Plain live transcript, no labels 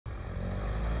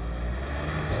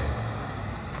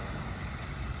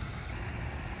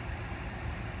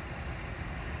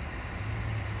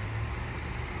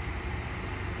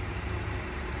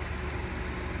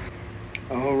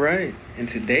All right, and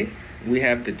today we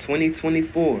have the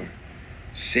 2024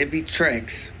 Chevy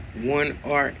Trax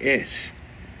 1RS.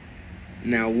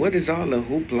 Now, what is all the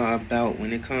hoopla about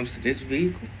when it comes to this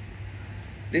vehicle?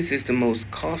 This is the most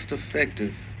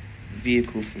cost-effective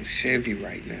vehicle from Chevy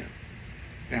right now.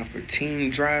 Now, for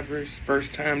teen drivers,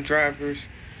 first-time drivers,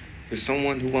 for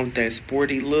someone who wants that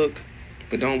sporty look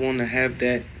but don't want to have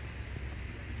that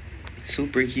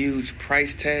super huge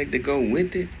price tag to go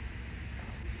with it,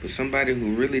 for somebody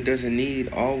who really doesn't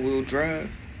need all-wheel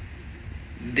drive,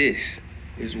 this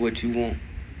is what you want.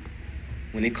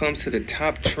 When it comes to the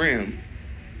top trim,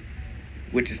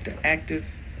 which is the active,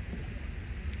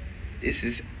 this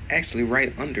is actually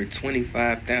right under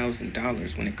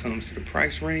 $25,000 when it comes to the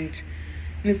price range.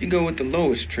 And if you go with the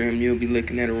lowest trim, you'll be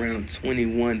looking at around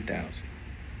 $21,000.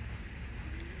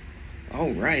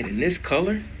 All right, and this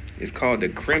color is called the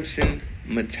Crimson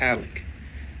Metallic.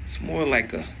 It's more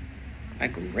like a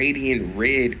radiant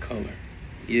red color.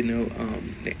 You know,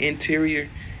 the interior,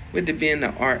 with it being the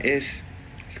RS,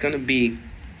 it's gonna be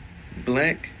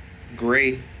black,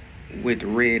 gray, with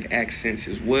red accents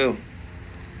as well.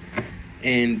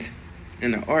 And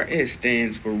the RS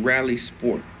stands for Rally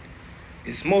Sport.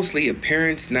 It's mostly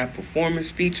appearance, not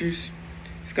performance features.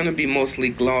 It's gonna be mostly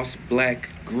gloss black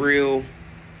grille,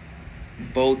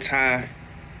 bow tie,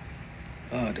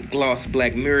 the gloss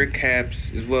black mirror caps,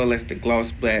 as well as the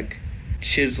gloss black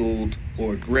chiseled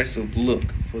or aggressive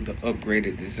look for the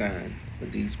upgraded design for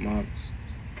these models.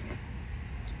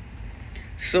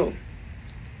 So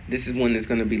this is one that's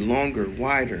going to be longer,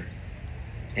 wider,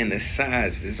 and the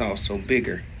size is also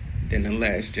bigger than the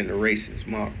last generation's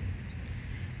model.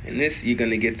 And this, you're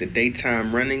going to get the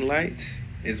daytime running lights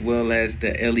as well as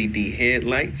the LED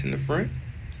headlights in the front.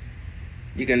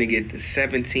 You're going to get the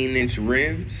 17-inch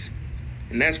rims,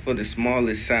 and that's for the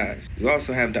smallest size. You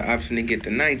also have the option to get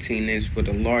the 19-inch for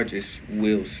the largest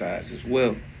wheel size as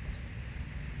well.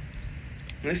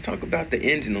 Let's talk about the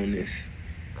engine on this.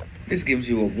 This gives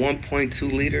you a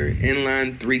 1.2-liter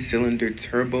inline 3-cylinder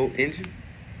turbo engine,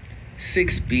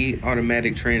 6-speed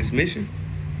automatic transmission,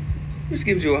 which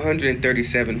gives you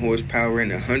 137 horsepower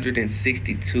and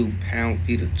 162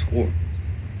 pound-feet of torque.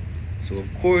 So of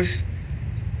course,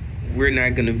 we're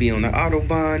not going to be on the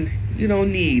Autobahn. You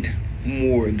don't need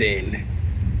more than,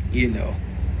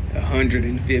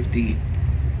 150,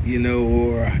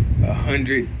 or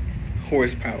 100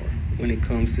 horsepower when it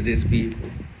comes to this vehicle.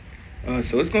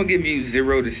 So it's going to give you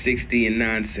 0 to 60 in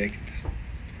 9 seconds.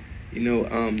 The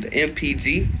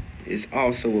MPG is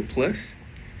also a plus,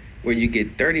 where you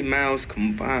get 30 miles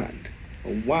combined,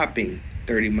 a whopping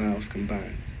 30 miles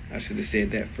combined. I should have said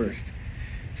that first.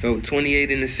 So 28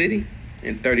 in the city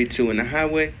and 32 in the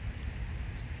highway.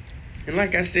 And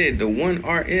like I said, the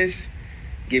 1RS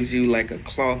gives you like a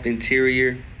cloth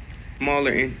interior,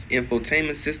 smaller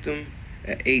infotainment system,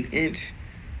 an 8-inch,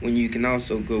 when you can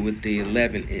also go with the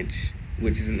 11-inch,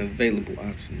 which is an available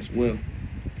option as well.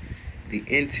 The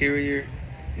interior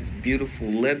is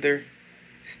beautiful leather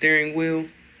steering wheel,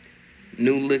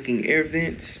 new looking air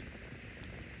vents.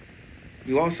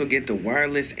 You also get the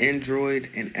wireless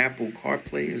Android and Apple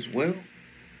CarPlay as well.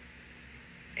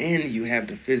 And you have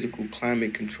the physical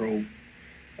climate control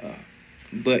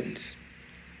buttons.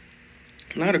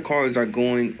 A lot of cars are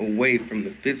going away from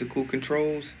the physical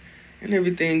controls, and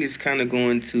everything is kind of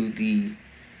going to the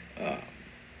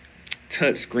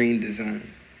touchscreen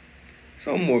design.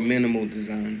 So more minimal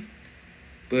design.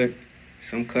 But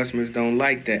some customers don't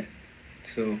like that.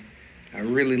 So I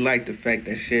really like the fact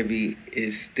that Chevy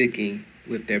is sticking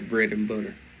with their bread and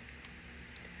butter.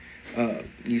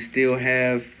 You still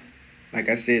have, like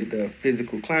I said, the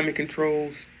physical climate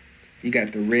controls. You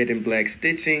got the red and black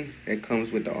stitching that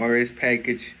comes with the RS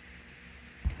package.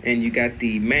 And you got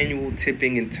the manual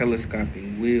tipping and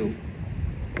telescoping wheel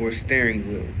or steering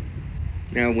wheel.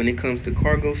 Now, when it comes to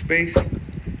cargo space,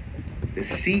 the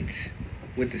seats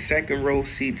with the second row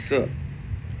seats up,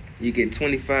 you get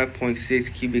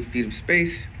 25.6 cubic feet of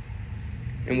space.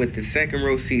 And with the second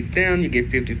row seats down, you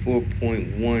get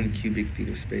 54.1 cubic feet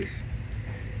of space.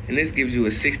 And this gives you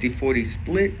a 60-40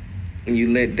 split when you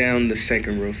let down the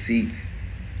second row seats.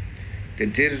 The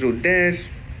digital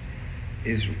dash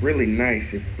is really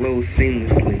nice. It flows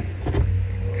seamlessly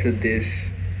to this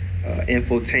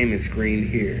infotainment screen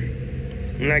here.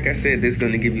 And like I said, this is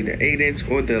going to give you the 8-inch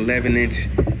or the 11-inch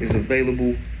is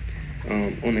available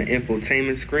on the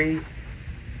infotainment screen.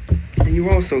 And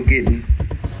you're also getting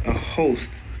a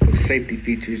host of safety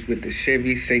features with the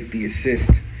Chevy Safety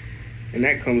Assist. And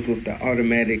that comes with the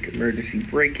automatic emergency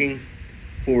braking,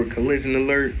 forward collision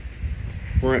alert,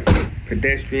 front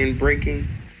pedestrian braking,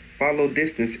 follow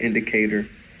distance indicator,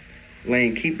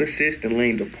 lane keep assist and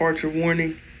lane departure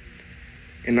warning,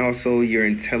 and also your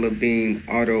IntelliBeam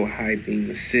auto high beam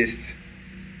assist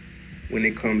when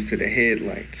it comes to the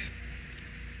headlights.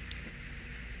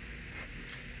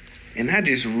 And I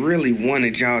just really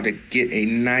wanted y'all to get a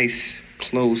nice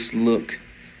close look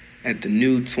at the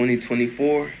new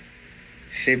 2024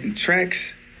 Chevy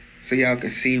Trax, so y'all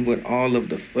can see what all of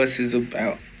the fuss is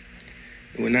about.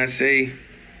 When I say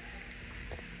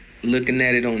looking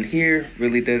at it on here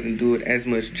really doesn't do it as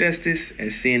much justice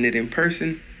as seeing it in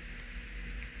person,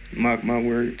 mark my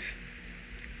words.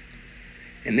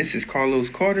 And this is Carlos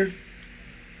Carter,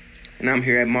 and I'm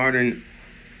here at Modern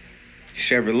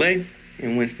Chevrolet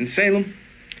in Winston-Salem.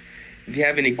 If you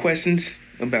have any questions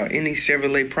about any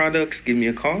Chevrolet products, give me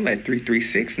a call at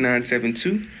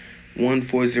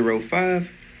 336-972-1405,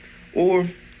 or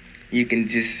you can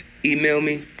just email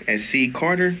me at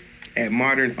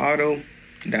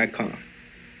ccarter@modernauto.com.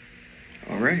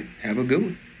 All right, have a good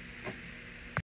one.